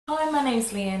my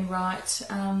name's Leanne Wright.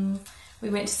 We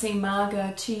went to see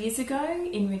Marga 2 years ago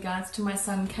in regards to my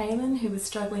son Kaylin, who was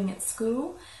struggling at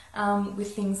school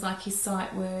with things like his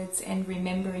sight words and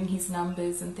remembering his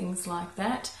numbers and things like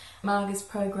that. Marga's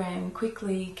program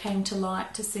quickly came to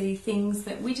light to see things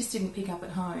that we just didn't pick up at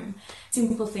home.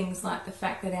 Simple things like the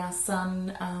fact that our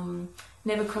son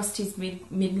never crossed his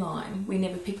midline. We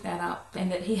never picked that up,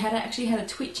 and that he actually had a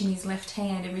twitch in his left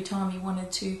hand every time he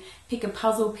wanted to pick a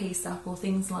puzzle piece up or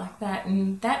things like that.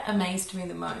 And that amazed me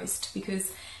the most,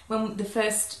 because when the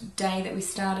first day that we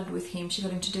started with him, she got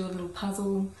him to do a little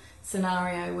puzzle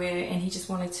scenario and he just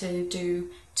wanted to do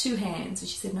 2 hands, and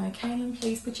she said, "No, Kaylin,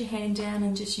 please put your hand down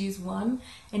and just use one."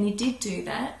 And he did do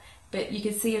that, but you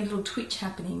could see a little twitch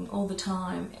happening all the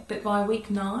time. But by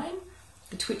week 9,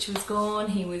 the twitch was gone.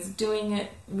 He was doing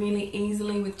it really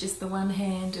easily with just the one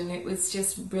hand, and it was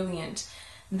just brilliant.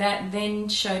 That then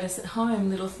showed us at home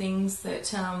little things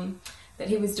that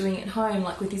he was doing at home,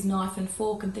 like with his knife and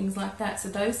fork and things like that. So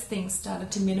those things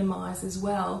started to minimise as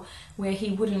well, where he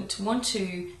wouldn't want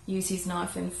to use his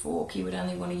knife and fork. He would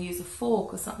only want to use a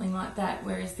fork or something like that,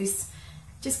 whereas this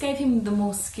just gave him the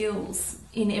more skills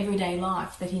in everyday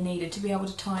life that he needed to be able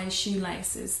to tie his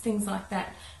shoelaces, things like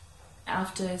that.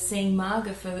 After seeing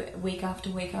Marga for week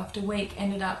after week after week,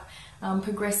 ended up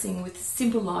progressing with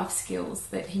simple life skills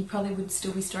that he probably would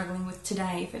still be struggling with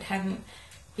today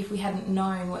if we hadn't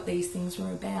known what these things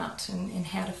were about and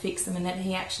how to fix them, and that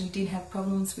he actually did have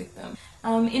problems with them.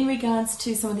 In regards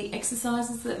to some of the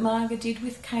exercises that Marga did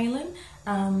with Kaylin,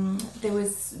 there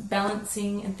was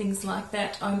balancing and things like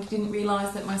that. I didn't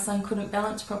realise that my son couldn't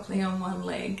balance properly on one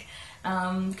leg,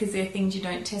 because they're things you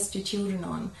don't test your children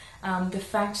on. The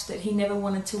fact that he never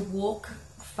wanted to walk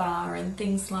far and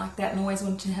things like that, and always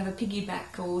wanted to have a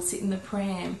piggyback or sit in the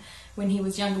pram when he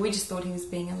was younger. We just thought he was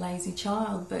being a lazy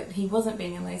child, but he wasn't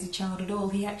being a lazy child at all.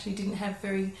 He actually didn't have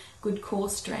very good core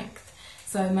strength.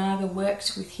 So Marga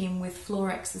worked with him with floor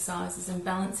exercises and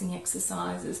balancing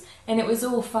exercises, and it was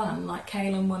all fun. Like,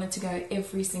 Kaylin wanted to go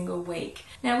every single week.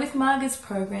 Now, with Marga's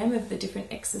program of the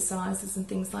different exercises and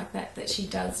things like that she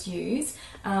does use,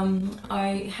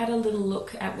 I had a little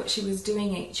look at what she was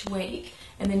doing each week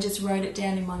and then just wrote it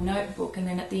down in my notebook, and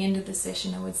then at the end of the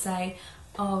session I would say,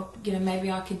 "Oh,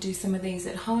 maybe I could do some of these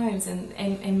at home."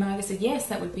 And Marga said, "Yes,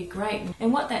 that would be great."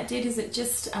 And what that did is it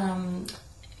just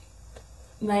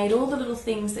made all the little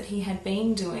things that he had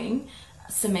been doing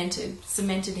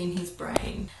cemented in his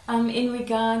brain. In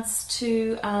regards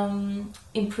to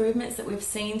improvements that we've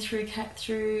seen through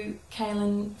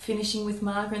Kaylin finishing with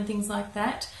Marga and things like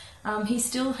that, he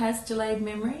still has delayed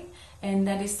memory, and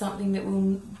that is something that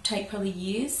will take probably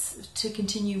years to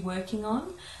continue working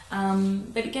on.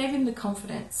 But it gave him the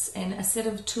confidence and a set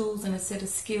of tools and a set of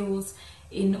skills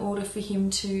in order for him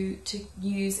to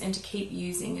use and to keep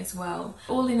using as well.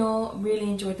 All in all, really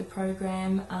enjoyed the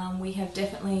program. We have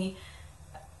definitely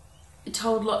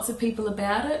told lots of people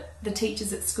about it. The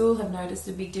teachers at school have noticed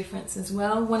a big difference as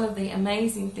well. One of the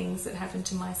amazing things that happened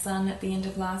to my son at the end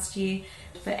of last year,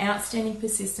 for outstanding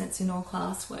persistence in all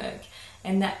classwork,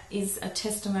 and that is a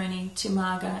testimony to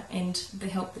Marga and the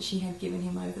help that she had given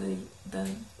him over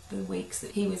the weeks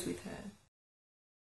that he was with her.